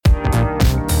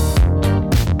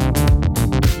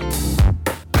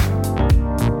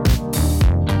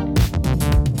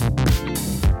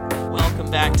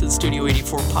Studio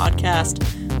 84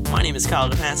 podcast. My name is Kyle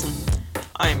DeMasson.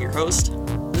 I am your host.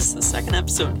 This is the second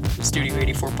episode of Studio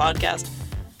 84 podcast.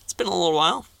 It's been a little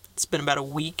while. It's been about a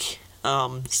week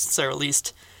since I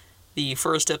released the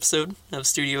first episode of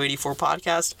Studio 84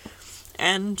 podcast.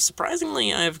 And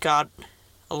surprisingly, I've got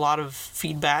a lot of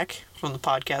feedback from the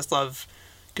podcast, a lot of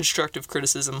constructive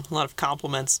criticism, a lot of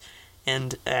compliments,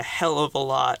 and a hell of a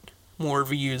lot more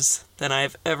views than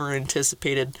I've ever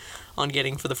anticipated on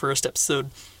getting for the first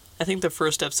episode. I think the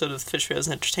first episode of the Fish Fairs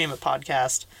Entertainment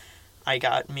podcast, I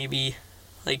got maybe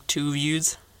like 2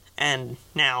 views, and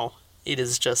now it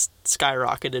is just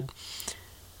skyrocketed,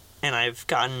 and I've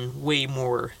gotten way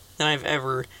more than I've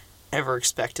ever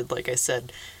expected. Like I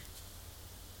said,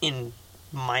 in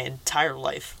my entire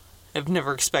life, I've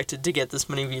never expected to get this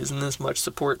many views and this much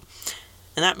support,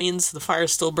 and that means the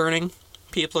fire's still burning.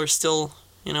 People are still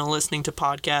listening to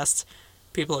podcasts.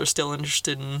 People are still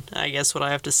interested in, I guess, what I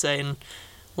have to say and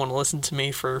want to listen to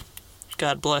me for,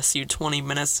 God bless you, 20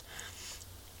 minutes.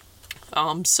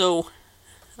 Not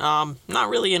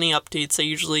really any updates. I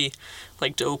usually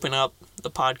like to open up the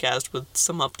podcast with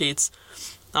some updates.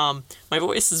 My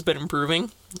voice has been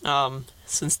improving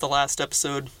since the last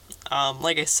episode.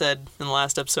 Like I said in the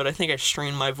last episode, I think I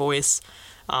strained my voice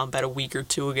about a week or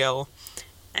 2 ago,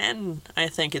 and I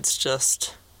think it's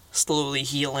just slowly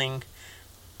healing.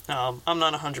 I'm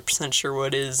not 100% sure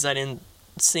what it is. I didn't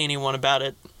see anyone about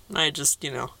it. I just,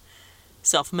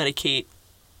 self-medicate,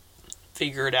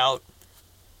 figure it out.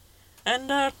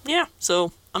 And,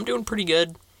 so I'm doing pretty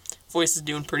good. Voice is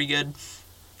doing pretty good.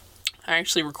 I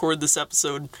actually recorded this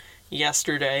episode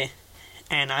yesterday,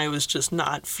 and I was just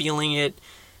not feeling it.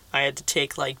 I had to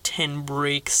take like 10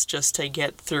 breaks just to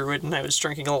get through it, and I was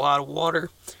drinking a lot of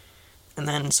water. And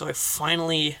then, so I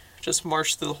finally just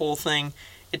marched through the whole thing.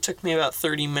 It took me about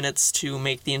 30 minutes to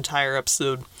make the entire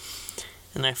episode,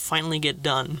 and I finally get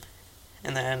done.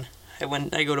 And then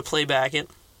I go to playback it,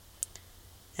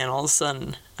 and all of a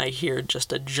sudden I hear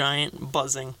just a giant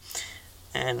buzzing.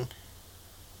 And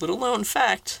little known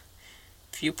fact,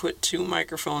 if you put 2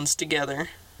 microphones together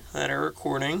that are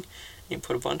recording, you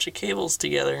put a bunch of cables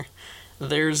together,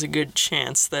 there's a good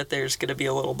chance that there's going to be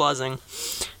a little buzzing.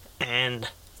 And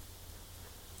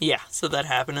yeah, so that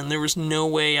happened, and there was no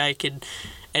way I could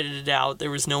edit it out.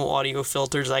 There was no audio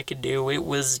filters I could do. It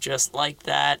was just like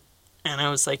that, and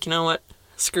I was like, you know what?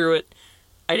 Screw it.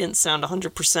 I didn't sound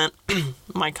 100%.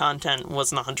 My content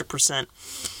wasn't 100%.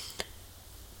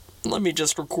 Let me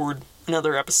just record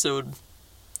another episode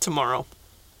tomorrow.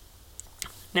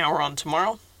 Now we're on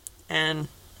tomorrow, and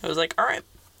I was like, alright,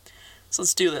 so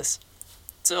let's do this.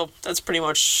 So that's pretty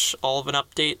much all of an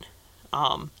update.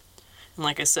 And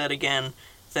like I said, again,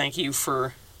 thank you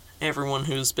for everyone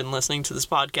who's been listening to this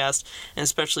podcast, and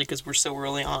especially because we're so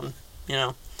early on,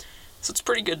 So it's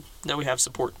pretty good that we have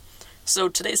support. So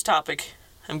today's topic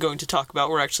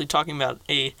we're actually talking about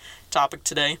a topic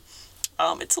today.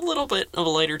 It's a little bit of a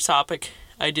lighter topic.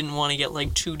 I didn't want to get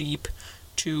too deep,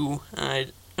 and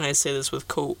I say this with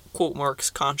quote marks,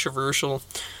 controversial.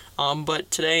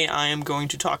 But today I am going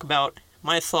to talk about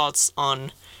my thoughts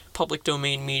on public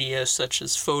domain media such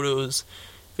as photos,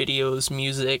 videos,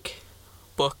 music,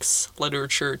 books,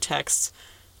 literature, texts,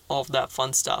 all of that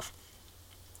fun stuff.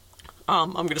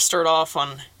 I'm going to start off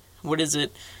on what is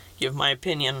it, give my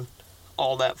opinion,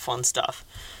 all that fun stuff.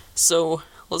 So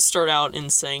let's start out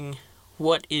in saying,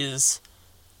 what is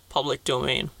public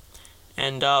domain?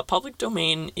 And public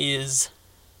domain is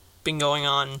been going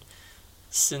on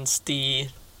since the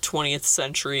 20th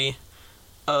century,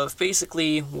 of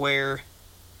basically where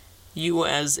you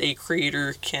as a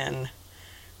creator can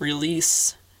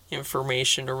release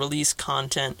information or release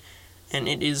content, and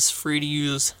it is free to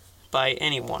use by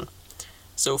anyone.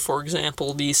 So for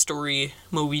example, the story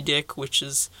Moby Dick, which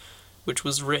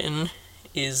was written,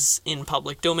 is in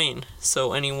public domain,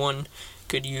 so anyone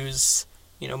could use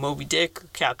Moby Dick or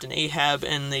Captain Ahab,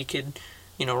 and they could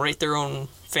write their own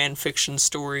fan fiction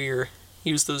story or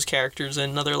use those characters in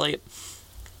another light.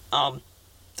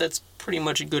 That's pretty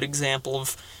much a good example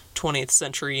of 20th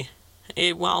century.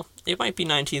 It might be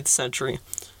 19th century.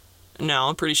 No,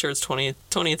 I'm pretty sure it's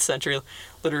 20th century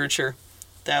literature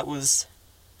that was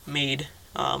made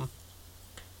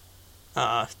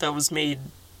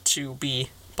to be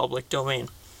public domain.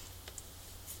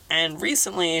 And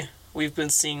recently, we've been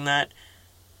seeing that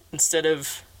instead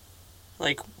of,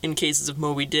 in cases of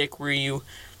Moby Dick, where you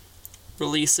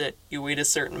release it, you wait a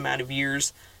certain amount of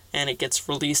years, and it gets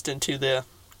released into the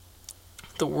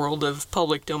world of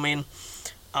public domain.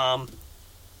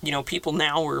 People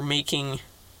now are making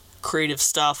creative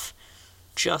stuff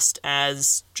just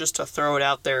to throw it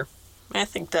out there. I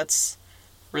think that's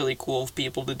really cool of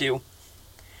people to do.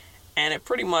 And it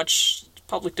pretty much,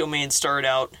 public domain started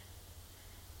out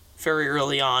very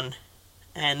early on,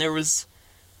 and there was,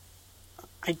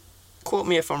 quote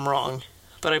me if I'm wrong,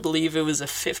 but I believe it was a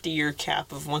 50-year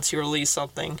cap of once you release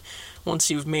something, once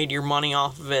you've made your money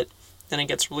off of it, then it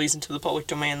gets released into the public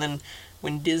domain. Then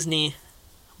when Disney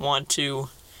want to,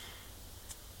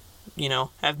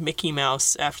 have Mickey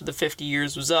Mouse after the 50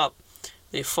 years was up,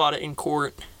 they fought it in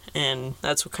court, and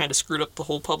that's what kind of screwed up the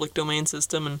whole public domain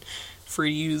system and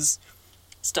free use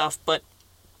stuff. But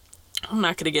I'm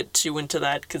not going to get too into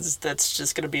that, because that's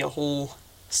just going to be a whole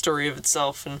story of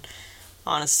itself. And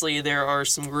honestly, there are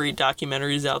some great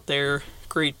documentaries out there,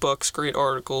 great books, great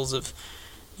articles of,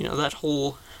 that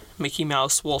whole Mickey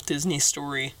Mouse, Walt Disney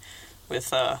story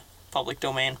with public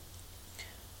domain.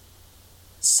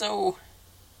 So,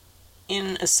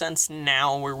 in a sense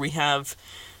now, where we have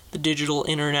the digital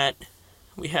internet,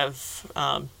 we have,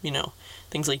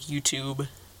 things like YouTube,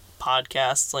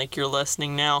 podcasts like you're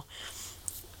listening now,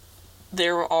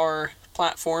 there are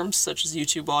platforms such as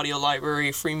YouTube Audio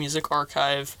Library, Free Music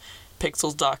Archive,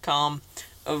 Pixels.com,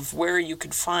 of where you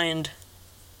could find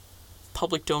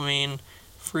public domain,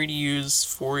 free to use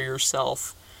for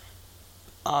yourself,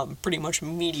 pretty much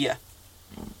media.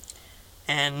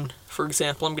 And, for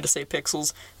example, I'm going to say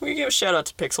Pixels. I'm going to give a shout out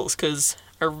to Pixels, because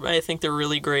I think they're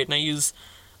really great, and I use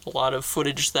a lot of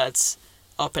footage that's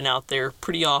up and out there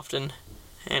pretty often,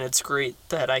 and it's great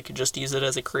that I could just use it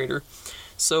as a creator.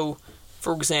 So,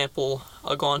 for example,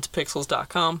 I'll go on to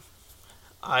Pixels.com.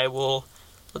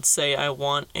 Let's say I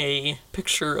want a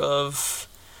picture of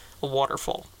a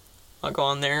waterfall. I'll go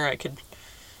on there, I could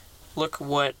look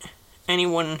what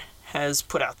anyone has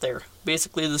put out there.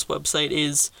 Basically, this website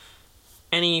is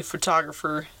any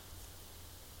photographer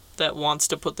that wants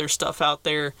to put their stuff out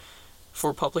there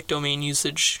for public domain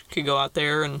usage could go out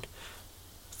there and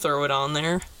throw it on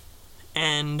there,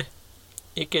 and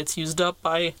it gets used up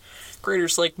by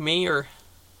creators like me, or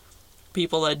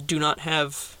people that do not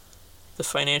have the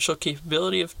financial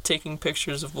capability of taking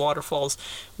pictures of waterfalls.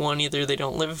 One, either they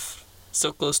don't live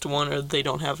so close to one, or they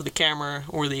don't have the camera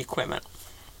or the equipment.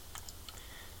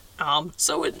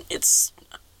 So it's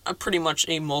pretty much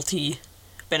a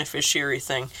multi-beneficiary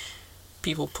thing.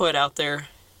 People put out there,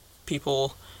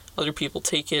 other people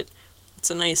take it.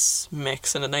 It's a nice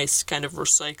mix and a nice kind of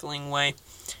recycling way.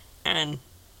 And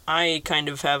I kind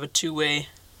of have a two-way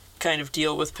kind of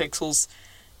deal with Pixels.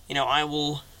 I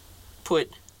will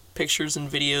put pictures and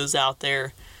videos out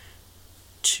there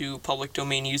to public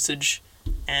domain usage,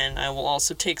 and I will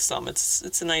also take some.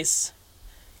 It's a nice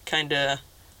kind of,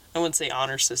 I wouldn't say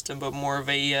honor system, but more of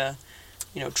a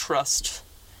trust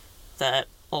that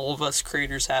all of us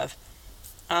creators have.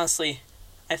 Honestly,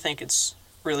 I think it's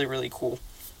really, really cool.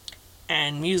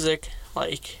 And music,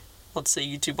 like, let's say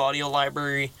YouTube Audio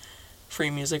Library, Free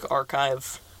Music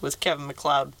Archive with Kevin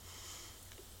MacLeod,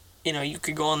 you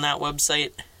could go on that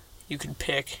website, you could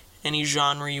pick any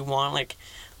genre you want. Like,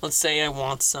 let's say I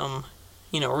want some,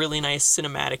 really nice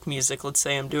cinematic music. Let's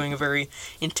say I'm doing a very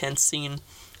intense scene.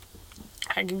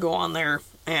 I can go on there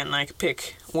and I could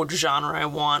pick what genre I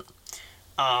want.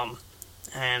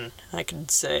 And I could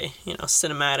say,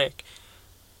 cinematic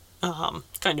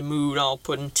kind of mood. I'll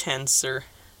put intense or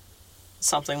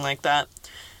something like that.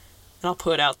 And I'll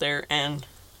put it out there, and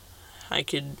I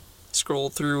could scroll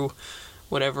through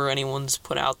whatever anyone's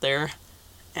put out there,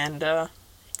 and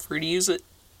free to use it.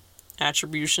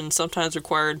 Attribution sometimes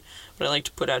required, but I like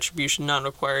to put attribution not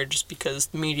required, just because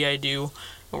the media I do,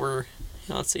 or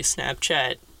let's say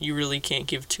Snapchat, you really can't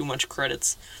give too much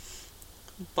credits.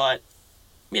 But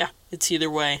yeah, it's either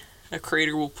way. A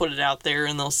creator will put it out there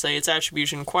and they'll say it's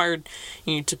attribution required.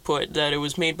 You need to put that it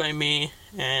was made by me,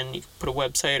 and you can put a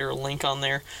website or a link on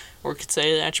there. Or it could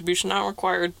say attribution not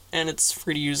required and it's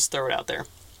free to use, throw it out there.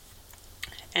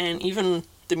 And even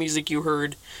the music you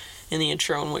heard in the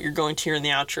intro and what you're going to hear in the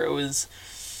outro is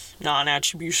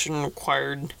non-attribution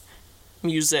required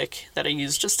music that I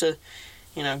use just to,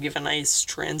 give a nice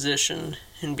transition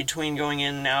in between going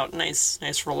in and out.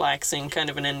 Nice relaxing kind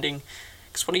of an ending.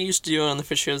 Because what I used to do on the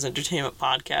Fish Shows Entertainment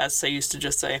Podcast, I used to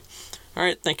just say,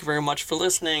 alright, thank you very much for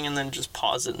listening, and then just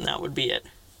pause it, and that would be it.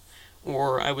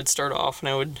 Or I would start off, and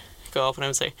I would go off, and I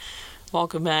would say,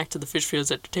 welcome back to the Fish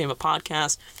Shows Entertainment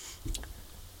Podcast.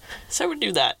 So I would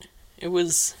do that. It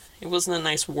wasn't a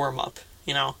nice warm-up,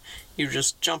 You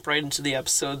just jump right into the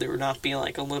episode. There would not be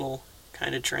like a little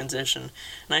kind of transition.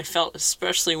 And I felt,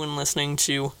 especially when listening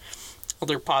to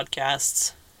other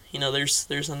podcasts,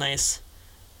 there's a nice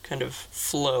kind of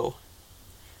flow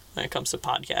when it comes to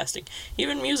podcasting.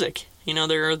 Even music,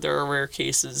 there are rare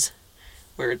cases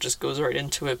where it just goes right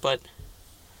into it, but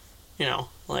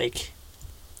like,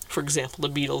 for example,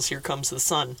 the Beatles' Here Comes the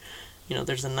Sun.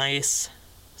 there's a nice,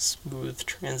 smooth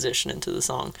transition into the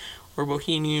song. Or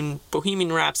Bohemian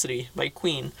Rhapsody by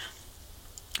Queen.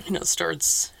 It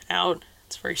starts out,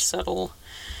 it's very subtle,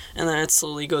 and then it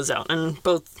slowly goes out. And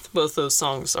both those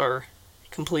songs are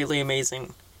completely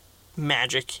amazing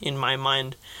magic in my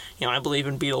mind. I believe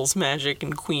in Beatles magic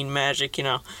and Queen magic.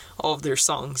 All of their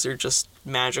songs are just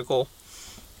magical.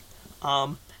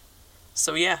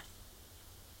 So yeah,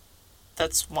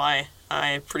 that's why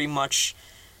I pretty much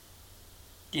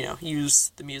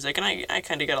use the music. And I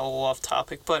kind of got a little off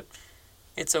topic, but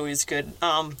it's always good.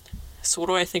 So what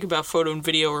do I think about photo and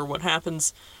video, or what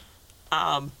happens?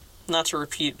 Not to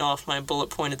repeat off my bullet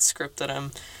pointed script that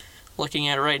I'm looking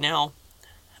at right now,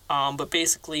 but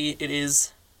basically it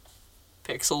is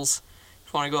Pixels.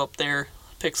 If you want to go up there,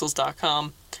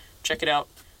 pixels.com, check it out.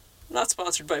 I'm not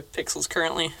sponsored by Pixels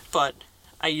currently, but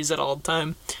I use it all the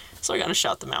time, so I gotta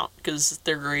shout them out because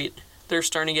they're great. They're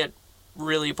starting to get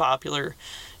really popular,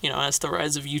 as the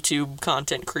rise of YouTube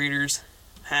content creators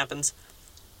happens.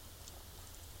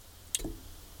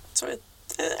 So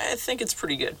I think it's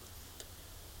pretty good.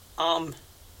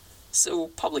 So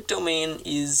public domain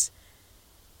is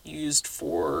used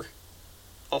for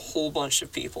a whole bunch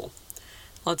of people.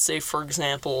 Let's say, for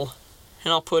example,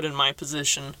 and I'll put in my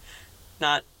position,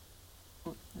 not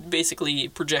basically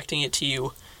projecting it to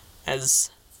you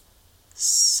as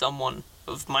someone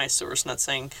of my source, not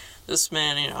saying this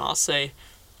man, I'll say,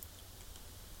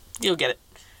 you'll get it.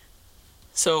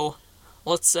 So,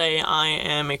 let's say I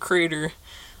am a creator.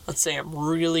 Let's say I'm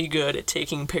really good at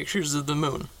taking pictures of the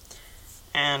moon.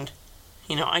 And,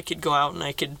 I could go out and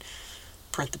I could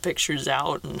print the pictures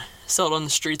out and sell it on the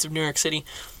streets of New York City.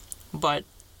 But,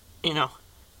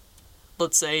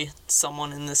 let's say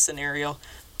someone in this scenario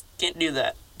can't do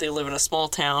that. They live in a small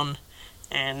town,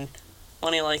 and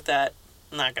money like that,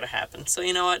 not gonna happen. So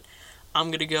you know what? I'm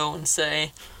gonna go and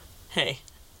say, hey,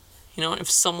 if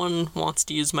someone wants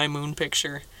to use my moon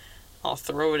picture, I'll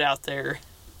throw it out there,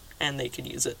 and they could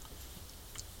use it.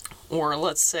 Or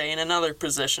let's say in another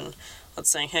position, let's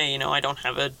say, hey, I don't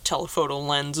have a telephoto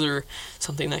lens or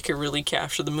something that could really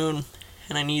capture the moon,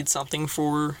 and I need something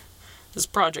for this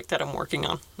project that I'm working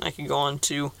on. I could go on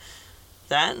to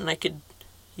that, and I could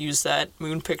use that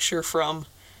moon picture from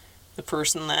the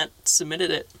person that submitted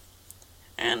it.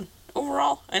 And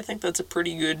overall, I think that's a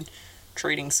pretty good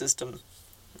trading system.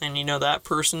 And that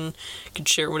person could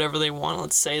share whatever they want.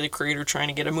 Let's say the creator trying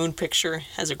to get a moon picture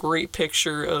has a great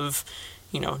picture of,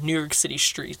 New York City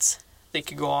streets. They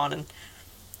could go on and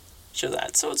show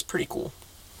that. So it's pretty cool.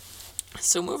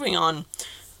 So moving on,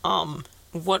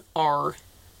 what are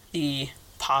the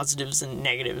positives and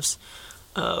negatives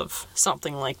of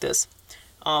something like this?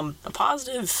 A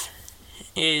positive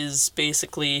is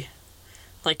basically,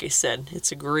 like I said,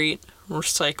 it's a great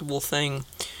recyclable thing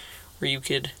where you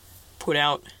could put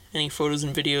out any photos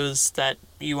and videos that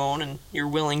you own and you're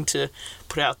willing to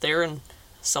put out there, and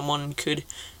someone could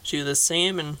do the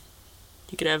same, and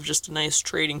you could have just a nice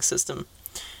trading system.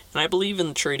 And I believe in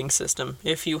the trading system.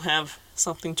 If you have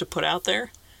something to put out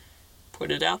there,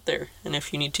 put it out there. And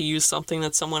if you need to use something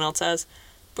that someone else has,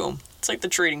 boom. It's like the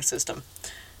trading system.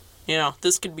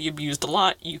 This could be abused a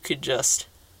lot. You could just,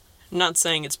 I'm not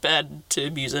saying it's bad to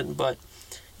abuse it, but,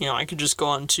 I could just go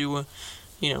on to,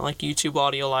 like YouTube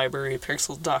Audio Library,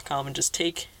 pixels.com, and just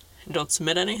take and don't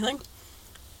submit anything.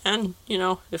 And,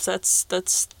 if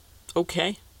that's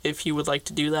okay, if you would like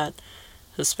to do that,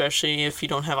 especially if you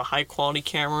don't have a high quality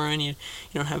camera and you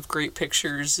don't have great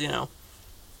pictures,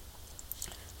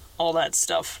 all that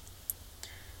stuff.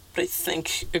 But I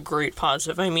think a great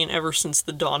positive, ever since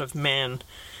the dawn of man,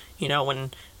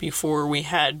 when before we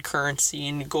had currency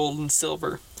in gold and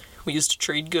silver, we used to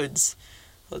trade goods.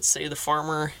 Let's say the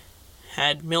farmer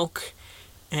had milk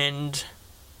and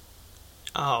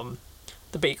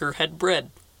the baker had bread.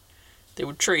 They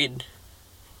would trade.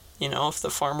 If the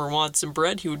farmer wanted some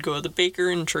bread, he would go to the baker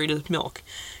and trade his milk.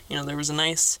 There was a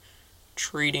nice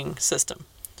trading system.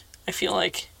 I feel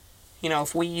like,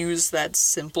 if we use that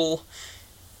simple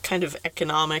kind of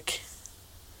economic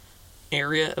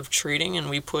area of trading and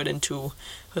we put into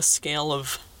a scale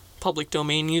of public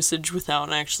domain usage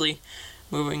without actually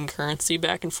moving currency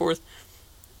back and forth,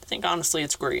 I think honestly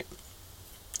it's great.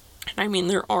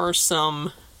 There are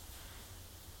some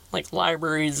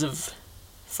libraries of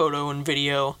photo and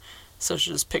video such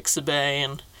as Pixabay,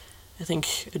 and I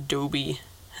think Adobe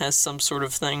has some sort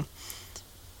of thing.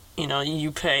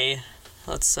 You pay,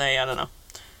 let's say, I don't know,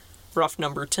 rough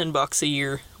number, $10 a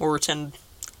year, or $10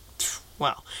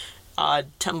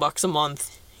 a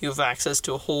month. You have access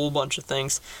to a whole bunch of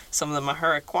things. Some of them are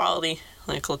higher quality,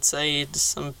 let's say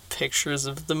some pictures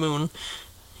of the moon,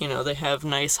 They have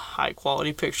nice,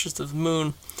 high-quality pictures of the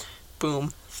moon,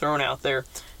 boom, thrown out there.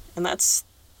 And that's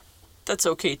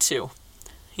okay, too.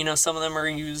 Some of them are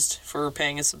used for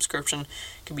paying a subscription,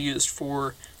 can be used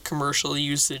for commercial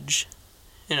usage,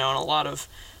 and a lot of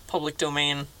public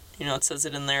domain, it says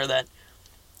it in there that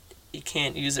you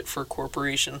can't use it for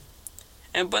corporation.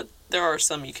 But there are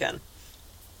some you can.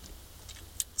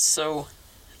 So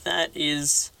that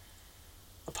is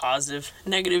a positive.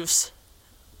 Negatives,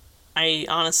 I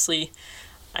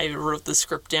wrote the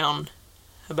script down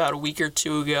about a week or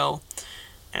two ago,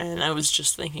 and I was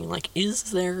just thinking,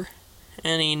 is there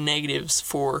any negatives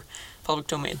for public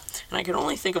domain? And I could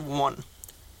only think of one.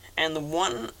 And the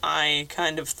one I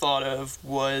kind of thought of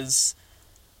was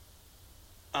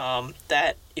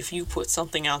that if you put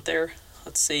something out there,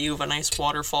 let's say you have a nice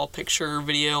waterfall picture or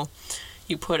video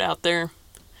you put out there,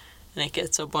 and it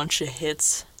gets a bunch of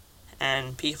hits,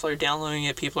 and people are downloading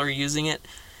it, people are using it,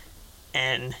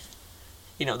 and,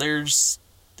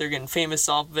 they're getting famous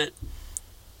off of it,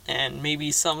 and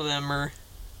maybe some of them are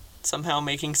somehow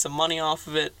making some money off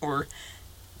of it, or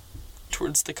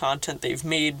towards the content they've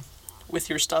made with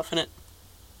your stuff in it.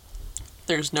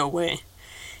 There's no way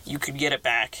you could get it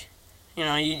back.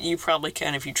 You probably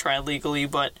can if you try legally,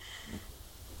 but,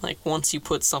 once you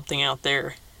put something out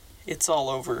there, it's all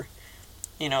over.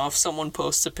 If someone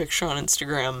posts a picture on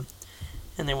Instagram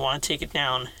and they want to take it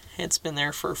down, it's been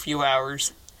there for a few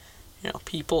hours.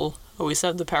 People always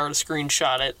have the power to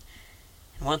screenshot it.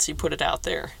 And once you put it out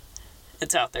there,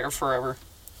 it's out there forever.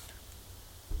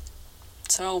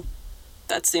 So,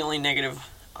 that's the only negative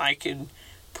I could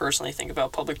personally think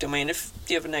about public domain. If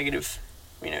you have a negative,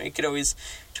 you could always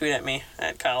tweet at me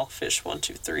at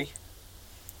KyleFish123.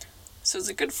 So is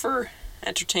it good for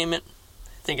entertainment?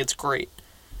 I think it's great.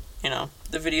 The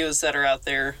videos that are out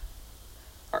there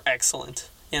are excellent.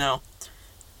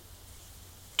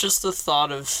 Just the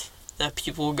thought of that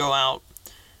people will go out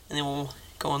and they will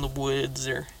go in the woods,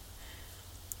 or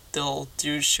they'll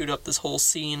shoot up this whole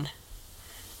scene,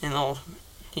 and they'll,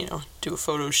 do a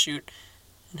photo shoot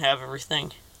and have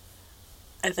everything.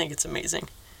 I think it's amazing.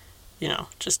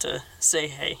 Just to say,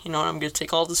 hey, I'm going to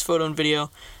take all this photo and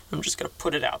video, I'm just going to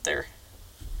put it out there.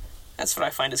 That's what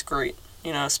I find is great.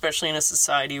 Especially in a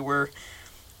society where,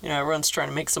 everyone's trying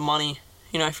to make some money.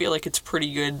 I feel like it's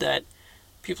pretty good that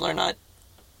people are not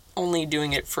only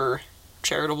doing it for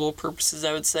charitable purposes,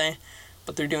 I would say,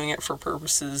 but they're doing it for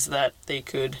purposes that they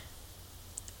could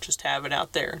just have it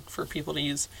out there for people to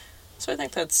use. So I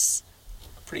think that's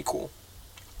pretty cool.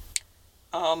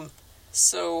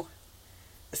 So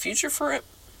the future for it,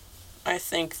 I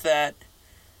think that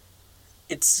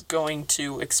it's going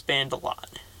to expand a lot.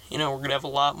 We're going to have a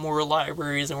lot more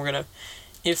libraries, and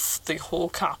if the whole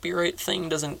copyright thing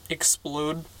doesn't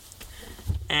explode,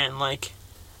 and,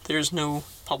 there's no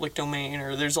public domain,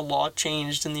 or there's a law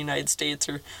changed in the United States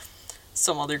or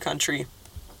some other country,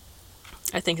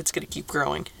 I think it's going to keep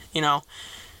growing.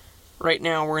 Right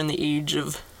now we're in the age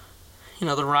of,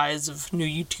 the rise of new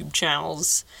YouTube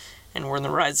channels, and we're in the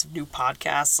rise of new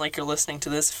podcasts, like you're listening to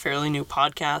this fairly new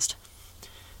podcast.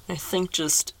 I think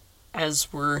just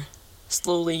as we're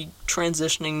slowly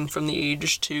transitioning from the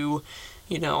age to,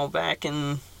 back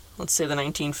in, let's say, the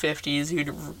 1950s, you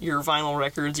had your vinyl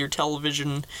records, your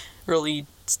television, early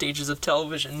stages of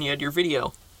television, you had your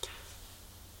video,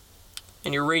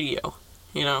 and your radio,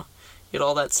 you had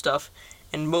all that stuff,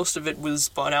 and most of it was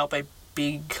bought out by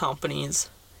big companies,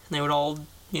 and they would all,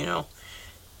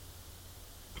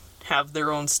 have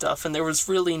their own stuff, and there was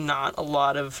really not a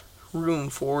lot of room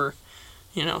for,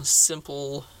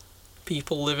 simple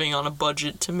people living on a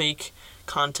budget to make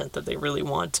content that they really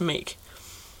want to make.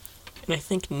 And I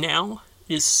think now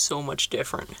is so much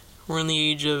different. We're in the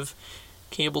age of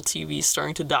cable TV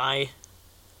starting to die,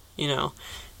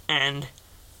 and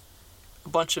a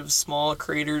bunch of small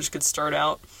creators could start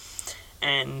out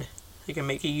and they can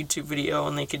make a YouTube video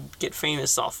and they could get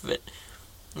famous off of it.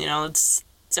 It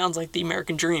sounds like the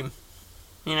American dream.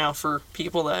 For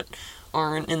people that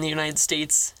aren't in the United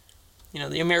States,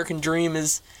 the American dream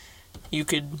is you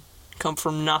could come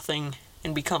from nothing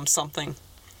and become something.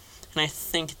 And I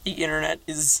think the internet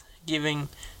is giving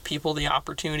people the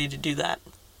opportunity to do that.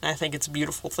 And I think it's a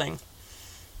beautiful thing.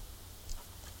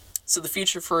 So the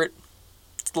future for it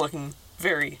is looking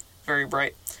very, very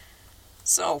bright.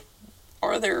 So,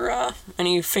 are there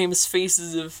any famous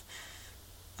faces of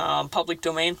public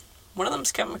domain? One of them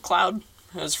is Kevin MacLeod.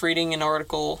 I was reading an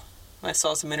article, I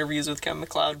saw some interviews with Kevin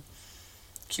MacLeod,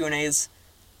 Q&As,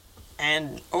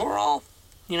 and overall,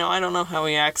 I don't know how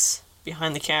he acts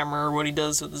behind the camera or what he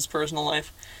does with his personal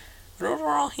life, but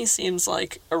overall, he seems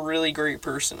like a really great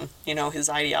person. His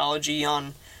ideology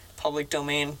on public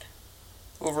domain,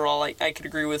 overall, I could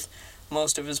agree with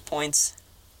most of his points.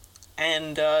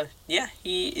 And,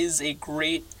 he is a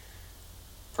great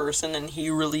person, and he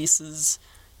releases,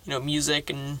 music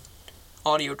and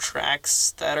audio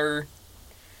tracks that are,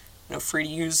 free to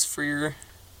use for your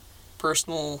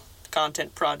personal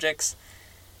content projects.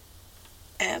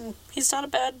 And he's not a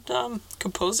bad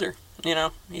composer,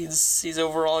 He's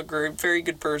overall a very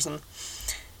good person.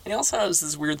 And he also has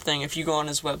this weird thing. If you go on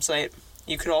his website,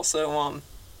 you could also,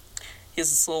 he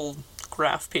has this little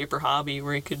graph paper hobby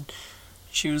where you could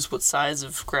choose what size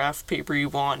of graph paper you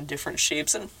want in different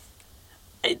shapes. And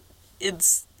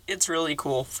it's really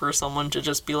cool for someone to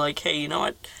just be like, hey, you know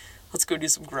what? Let's go do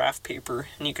some graph paper,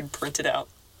 and you can print it out.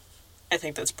 I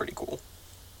think that's pretty cool.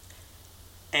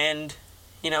 And,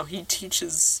 he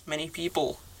teaches many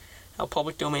people how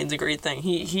public domain's a great thing.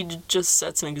 He just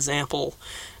sets an example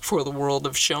for the world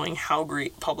of showing how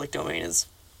great public domain is.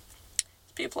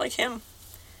 People like him,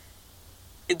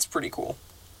 it's pretty cool.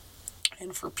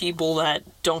 And for people that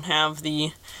don't have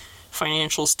the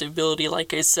financial stability,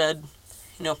 like I said,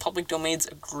 public domain's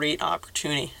a great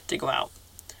opportunity to go out.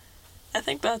 I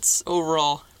think that's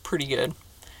overall pretty good.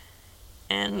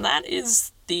 And that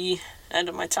is the end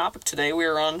of my topic today.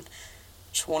 We're on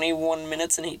 21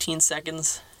 minutes and 18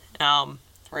 seconds.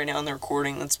 Right now in the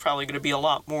recording, that's probably going to be a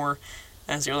lot more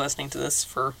as you're listening to this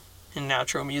in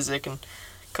outro music and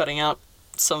cutting out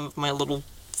some of my little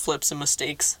flips and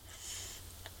mistakes.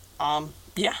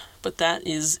 But that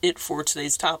is it for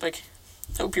today's topic.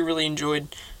 I hope you really enjoyed.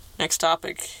 Next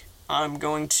topic, I'm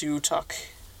going to talk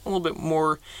a little bit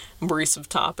more abrasive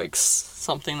topics,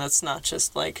 something that's not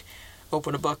just like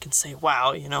open a book and say,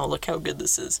 wow, look how good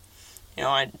this is.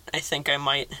 I think I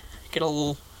might get a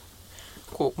little,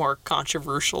 quote mark,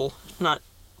 controversial, not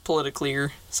politically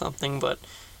or something, but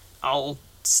I'll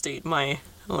state my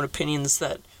own opinions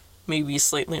that may be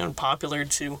slightly unpopular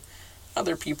to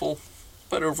other people,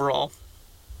 but overall,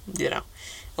 it'll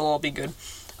all be good.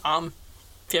 If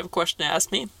you have a question to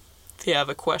ask me, if you have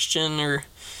a question or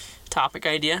topic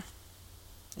idea,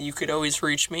 you could always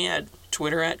reach me at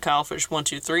Twitter at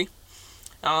KyleFish123.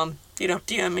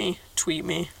 DM me, tweet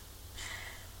me,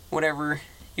 whatever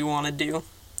you want to do,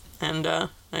 and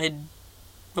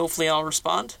hopefully I'll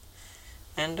respond.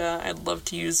 And I'd love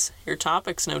to use your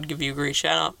topics, and I would give you a great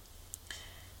shout out.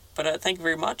 But thank you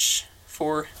very much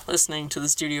for listening to the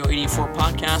Studio 84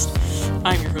 podcast.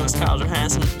 I'm your host, Kyle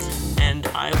Johansson, and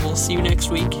I will see you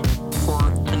next week for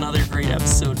another great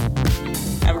episode.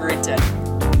 Have a great day.